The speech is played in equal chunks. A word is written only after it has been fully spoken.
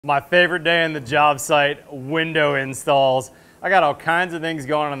My favorite day in the job site, window installs. I got all kinds of things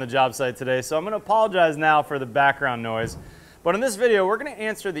going on the job site today, so I'm going to apologize now for the background noise. But in this video, we're going to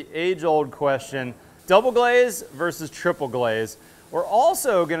answer the age-old question, double glaze versus triple glaze. We're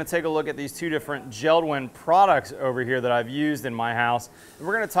also going to take a look at these two different JELD-WEN products over here that I've used in my house. And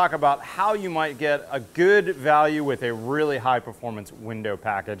we're going to talk about how you might get a good value with a really high-performance window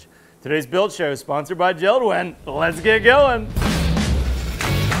package. Today's build show is sponsored by JELD-WEN. Let's get going.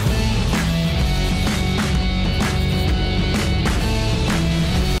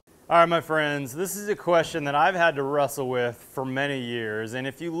 All right, my friends, this is a question that I've had to wrestle with for many years. And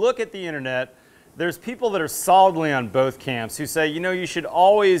if you look at the internet, there's people that are solidly on both camps who say, you know, you should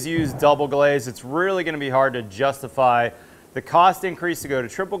always use double glaze. It's really going to be hard to justify the cost increase to go to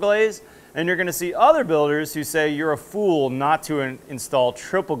triple glaze. And you're going to see other builders who say you're a fool not to install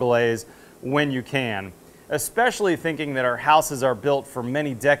triple glaze when you can, especially thinking that our houses are built for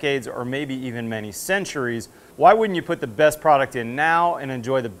many decades or maybe even many centuries. Why wouldn't you put the best product in now and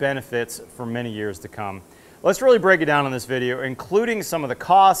enjoy the benefits for many years to come? Let's really break it down in this video, including some of the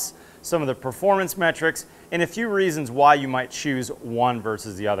costs, some of the performance metrics, and a few reasons why you might choose one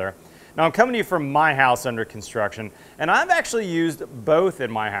versus the other. Now, I'm coming to you from my house under construction, and I've actually used both in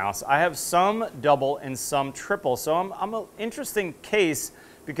my house. I have some double and some triple, so I'm an interesting case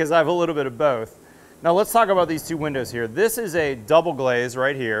because I have a little bit of both. Now, let's talk about these two windows here. This is a double glaze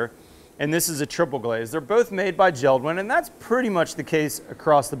right here, and this is a triple glaze. They're both made by JELD-WEN, and that's pretty much the case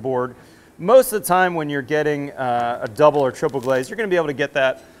across the board. Most of the time when you're getting a double or triple glaze, you're going to be able to get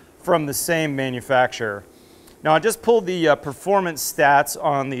that from the same manufacturer. Now, I just pulled the performance stats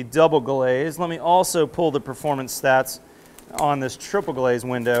on the double glaze. Let me also pull the performance stats on this triple glaze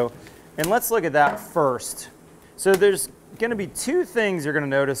window, and let's look at that first. So there's going to be two things you're going to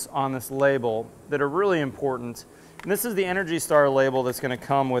notice on this label that are really important. And this is the Energy Star label that's going to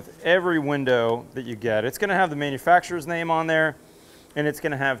come with every window that you get. It's going to have the manufacturer's name on there, and it's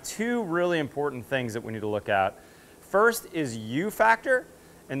going to have two really important things that we need to look at. First is U factor,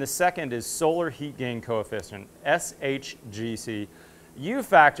 and the second is solar heat gain coefficient, SHGC. U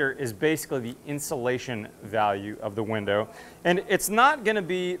factor is basically the insulation value of the window, and it's not going to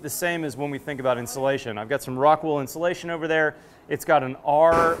be the same as when we think about insulation. I've got some rock wool insulation over there. It's got an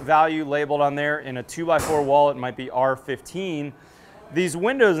R value labeled on there. In a 2x4 wall, it might be R15. These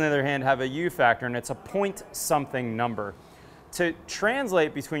windows, on the other hand, have a U factor, and it's a point something number. To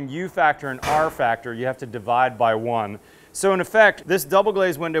translate between U factor and R factor, you have to divide by 1. So in effect, this double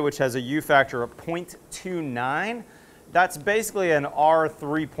glaze window, which has a U factor of 0.29, that's basically an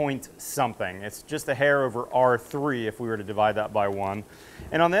R3 point something. It's just a hair over R3 if we were to divide that by 1.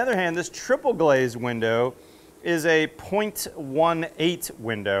 And on the other hand, this triple glaze window is a 0.18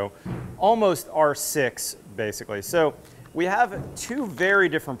 window, almost R6 basically. So we have two very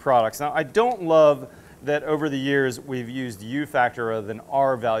different products. Now, I don't love that over the years we've used U factor rather than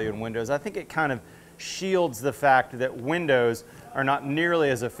R value in windows. I think it kind of shields the fact that windows are not nearly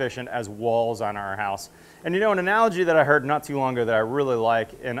as efficient as walls on our house. And you know, an analogy that I heard not too long ago that I really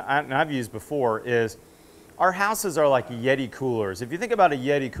like, and I've used before, is our houses are like Yeti coolers. If you think about a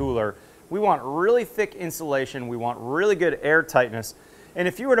Yeti cooler, we want really thick insulation, we want really good air tightness, and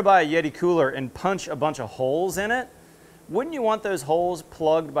if you were to buy a Yeti cooler and punch a bunch of holes in it, wouldn't you want those holes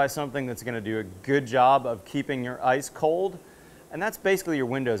plugged by something that's going to do a good job of keeping your ice cold? And that's basically your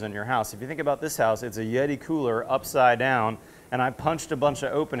windows on your house. If you think about this house, it's a Yeti cooler upside down, and I punched a bunch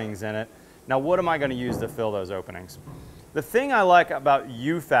of openings in it. Now, what am I going to use to fill those openings? The thing I like about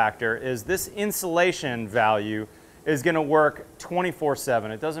U factor is this insulation value is going to work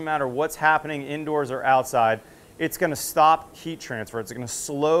 24/7. It doesn't matter what's happening indoors or outside. It's going to stop heat transfer. It's going to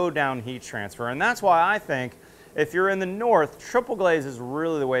slow down heat transfer. And that's why I think if you're in the north, triple glaze is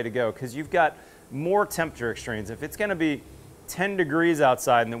really the way to go because you've got more temperature extremes. If it's going to be 10 degrees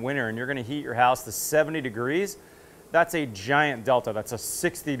outside in the winter and you're going to heat your house to 70 degrees, that's a giant delta. That's a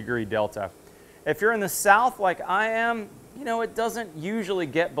 60-degree delta. If you're in the south like I am, you know, it doesn't usually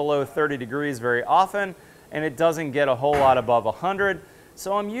get below 30 degrees very often, and it doesn't get a whole lot above 100.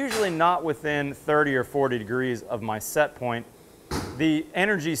 So I'm usually not within 30 or 40 degrees of my set point. The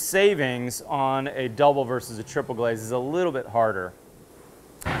energy savings on a double versus a triple glaze is a little bit harder.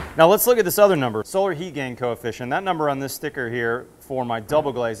 Now let's look at this other number, solar heat gain coefficient. That number on this sticker here for my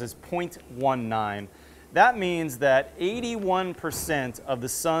double glaze is 0.19. That means that 81% of the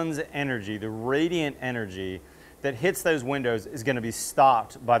sun's energy, the radiant energy that hits those windows, is going to be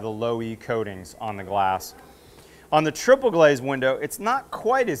stopped by the low E coatings on the glass. On the triple glaze window, it's not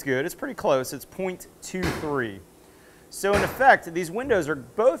quite as good. It's pretty close. It's 0.23. So in effect, these windows are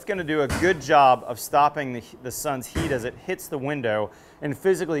both going to do a good job of stopping the sun's heat as it hits the window and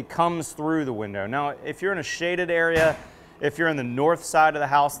physically comes through the window. Now, if you're in a shaded area, if you're in the north side of the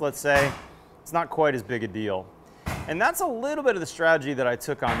house, let's say, it's not quite as big a deal. And that's a little bit of the strategy that I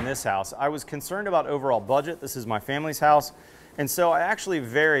took on this house. I was concerned about overall budget. This is my family's house. And so I actually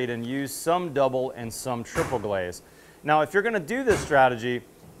varied and used some double and some triple glaze. Now, if you're going to do this strategy,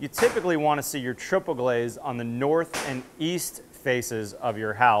 you typically want to see your triple glaze on the north and east faces of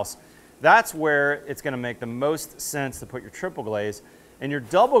your house. That's where it's going to make the most sense to put your triple glaze. And your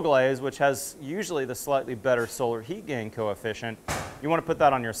double glaze, which has usually the slightly better solar heat gain coefficient, you want to put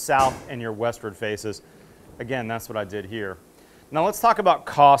that on your south and your westward faces. Again, that's what I did here. Now let's talk about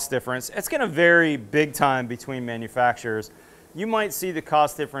cost difference. It's going to vary big time between manufacturers. You might see the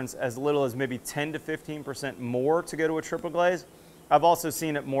cost difference as little as maybe 10 to 15% more to go to a triple glaze. I've also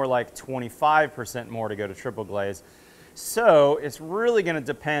seen it more like 25% more to go to triple glaze. So it's really going to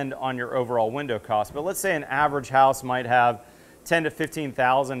depend on your overall window cost. But let's say an average house might have $10,000 to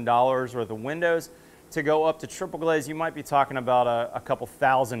 $15,000 worth of windows. To go up to triple glaze, you might be talking about a couple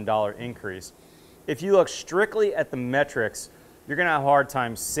 $1,000 increase. If you look strictly at the metrics, you're going to have a hard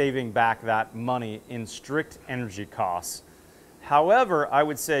time saving back that money in strict energy costs. However, I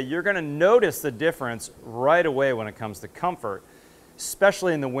would say you're going to notice the difference right away when it comes to comfort,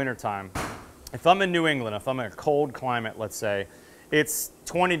 especially in the wintertime. If I'm in New England, if I'm in a cold climate, let's say, it's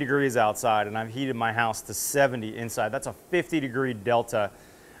 20 degrees outside and I've heated my house to 70 inside. That's a 50-degree delta.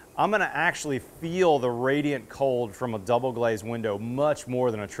 I'm going to actually feel the radiant cold from a double glazed window much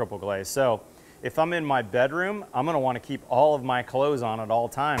more than a triple glaze. So if I'm in my bedroom, I'm going to want to keep all of my clothes on at all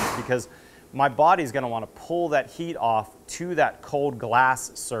times because my body's going to want to pull that heat off to that cold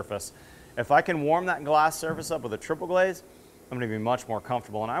glass surface. If I can warm that glass surface up with a triple glaze, I'm going to be much more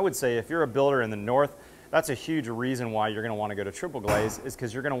comfortable. And I would say if you're a builder in the north, that's a huge reason why you're going to want to go to triple glaze, is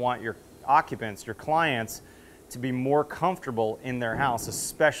because you're going to want your occupants, your clients, to be more comfortable in their house,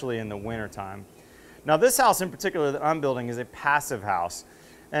 especially in the wintertime. Now this house in particular that I'm building is a passive house.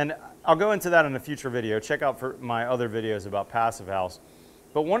 And I'll go into that in a future video. Check out for my other videos about passive house.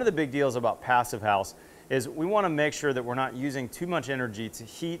 But one of the big deals about passive house is we want to make sure that we're not using too much energy to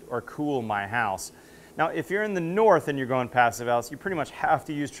heat or cool my house. Now, if you're in the north and you're going passive house, you pretty much have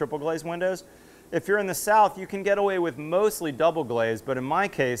to use triple glaze windows. If you're in the south, you can get away with mostly double glaze, but in my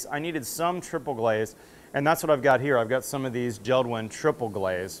case, I needed some triple glaze, and that's what I've got here. I've got some of these JELD-WEN triple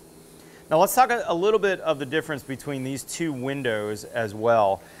glaze. Now let's talk a little bit of the difference between these two windows as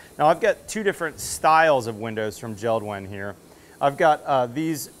well. Now I've got two different styles of windows from JELD-WEN here. I've got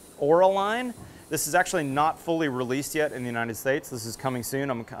these Auraline. This is actually not fully released yet in the United States. This is coming soon.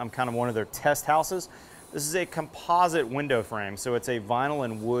 I'm kind of one of their test houses. This is a composite window frame, so it's a vinyl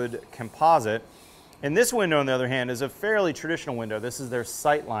and wood composite. And this window, on the other hand, is a fairly traditional window. This is their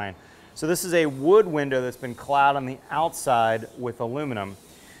Sightline. So this is a wood window that's been clad on the outside with aluminum.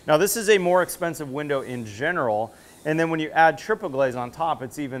 Now this is a more expensive window in general, and then when you add triple glaze on top,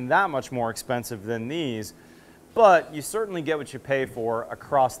 it's even that much more expensive than these. But you certainly get what you pay for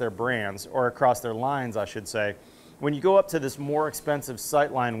across their brands, or across their lines, I should say. When you go up to this more expensive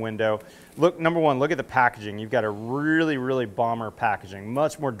Sightline window, look, number one, look at the packaging. You've got a really, really bomber packaging,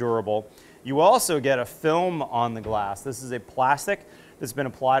 much more durable. You also get a film on the glass. This is a plastic that's been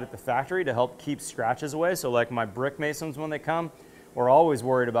applied at the factory to help keep scratches away. So like my brick masons, when they come, we're always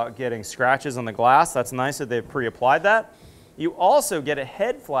worried about getting scratches on the glass. That's nice that they've pre-applied that. You also get a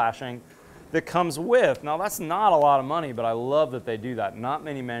head flashing that comes with. Now that's not a lot of money, but I love that they do that. Not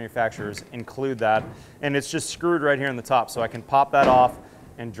many manufacturers include that, and it's just screwed right here in the top, so I can pop that off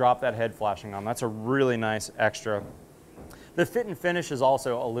and drop that head flashing on. That's a really nice extra. The fit and finish is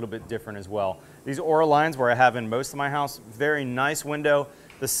also a little bit different as well. These Auralines, where I have in most of my house, very nice window.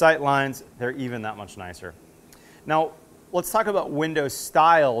 The Sightlines, they're even that much nicer. Now let's talk about window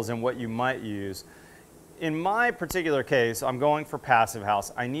styles and what you might use. In my particular case, I'm going for passive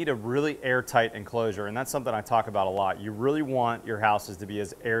house. I need a really airtight enclosure, and that's something I talk about a lot. You really want your houses to be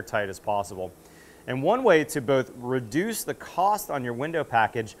as airtight as possible. And one way to both reduce the cost on your window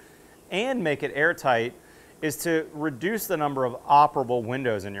package and make it airtight is to reduce the number of operable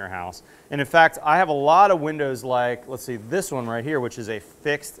windows in your house. And in fact, I have a lot of windows like, let's see, this one right here, which is a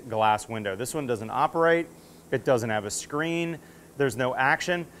fixed glass window. This one doesn't operate. It doesn't have a screen. There's no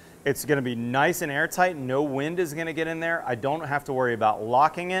action. It's going to be nice and airtight. No wind is going to get in there. I don't have to worry about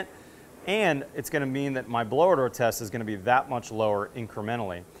locking it. And it's going to mean that my blower door test is going to be that much lower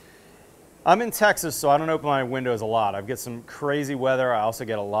incrementally. I'm in Texas, so I don't open my windows a lot. I get some crazy weather. I also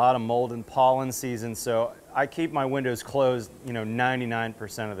get a lot of mold and pollen season, so I keep my windows closed,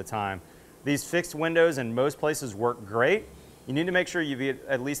 99% of the time. These fixed windows in most places work great. You need to make sure you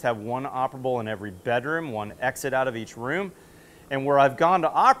at least have one operable in every bedroom, one exit out of each room. And where I've gone to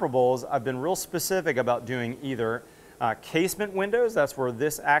operables, I've been real specific about doing either casement windows, that's where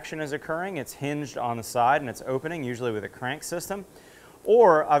this action is occurring. It's hinged on the side and it's opening, usually with a crank system.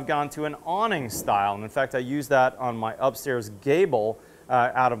 Or I've gone to an awning style. And in fact, I use that on my upstairs gable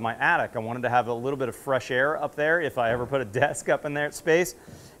out of my attic. I wanted to have a little bit of fresh air up there if I ever put a desk up in that space.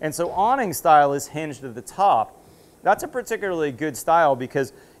 And so awning style is hinged at the top. That's a particularly good style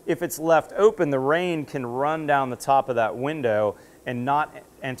because if it's left open, the rain can run down the top of that window and not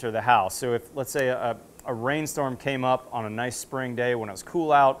enter the house. So if, let's say, a rainstorm came up on a nice spring day when it was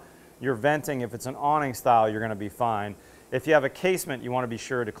cool out, you're venting. If it's an awning style, you're going to be fine. If you have a casement, you want to be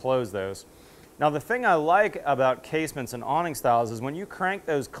sure to close those. Now, the thing I like about casements and awning styles is when you crank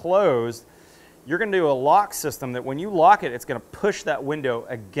those closed, you're going to do a lock system that when you lock it, it's going to push that window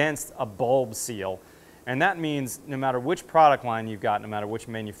against a bulb seal. And that means no matter which product line you've got, no matter which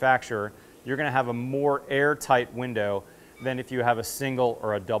manufacturer, you're going to have a more airtight window than if you have a single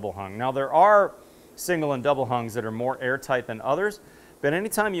or a double hung. Now, there are single and double hungs that are more airtight than others, but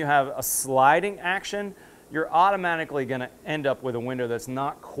anytime you have a sliding action, you're automatically going to end up with a window that's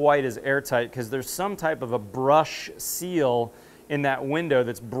not quite as airtight because there's some type of a brush seal in that window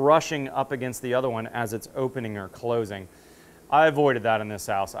that's brushing up against the other one as it's opening or closing. I avoided that in this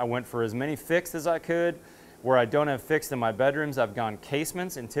house. I went for as many fixed as I could. Where I don't have fixed in my bedrooms, I've gone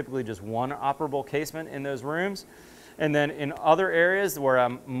casements and typically just one operable casement in those rooms. And then in other areas where I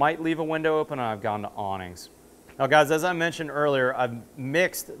might leave a window open, I've gone to awnings. Now guys, as I mentioned earlier, I've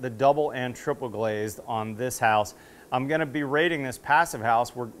mixed the double and triple glazed on this house. I'm gonna be rating this passive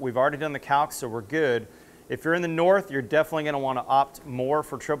house. We've already done the calc, so we're good. If you're in the north, you're definitely gonna wanna opt more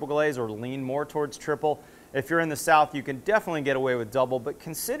for triple glaze or lean more towards triple. If you're in the south, you can definitely get away with double, but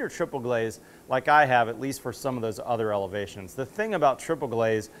consider triple glaze like I have, at least for some of those other elevations. The thing about triple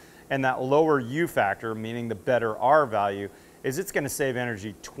glaze and that lower U factor, meaning the better R value, is it's going to save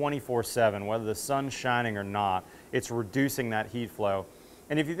energy 24/7, whether the sun's shining or not. It's reducing that heat flow.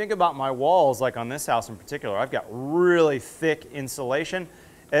 And if you think about my walls, like on this house in particular, I've got really thick insulation.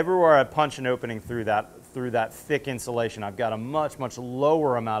 Everywhere I punch an opening through that thick insulation, I've got a much, much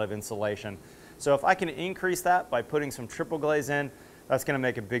lower amount of insulation. So if I can increase that by putting some triple glaze in, that's going to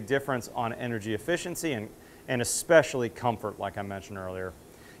make a big difference on energy efficiency and especially comfort, like I mentioned earlier.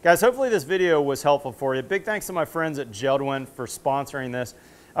 Guys, hopefully this video was helpful for you. Big thanks to my friends at Jeld-Wen for sponsoring this.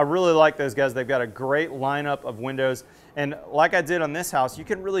 I really like those guys. They've got a great lineup of windows. And like I did on this house, you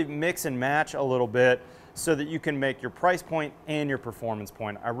can really mix and match a little bit so that you can make your price point and your performance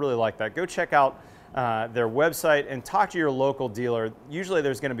point. I really like that. Go check out their website and talk to your local dealer. Usually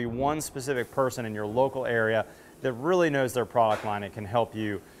there's going to be one specific person in your local area that really knows their product line and can help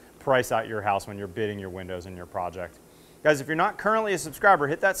you price out your house when you're bidding your windows in your project. Guys, if you're not currently a subscriber,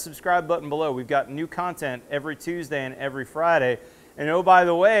 hit that subscribe button below. We've got new content every Tuesday and every Friday. And oh, by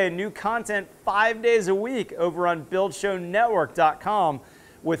the way, new content 5 days a week over on BuildShowNetwork.com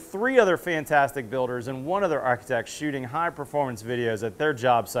with 3 other fantastic builders and 1 other architect shooting high-performance videos at their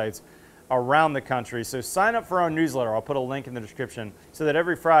job sites around the country. So sign up for our newsletter. I'll put a link in the description so that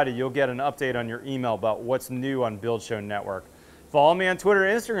every Friday you'll get an update on your email about what's new on Build Show Network. Follow me on Twitter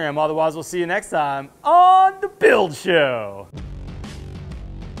and Instagram. Otherwise, we'll see you next time on The Build Show.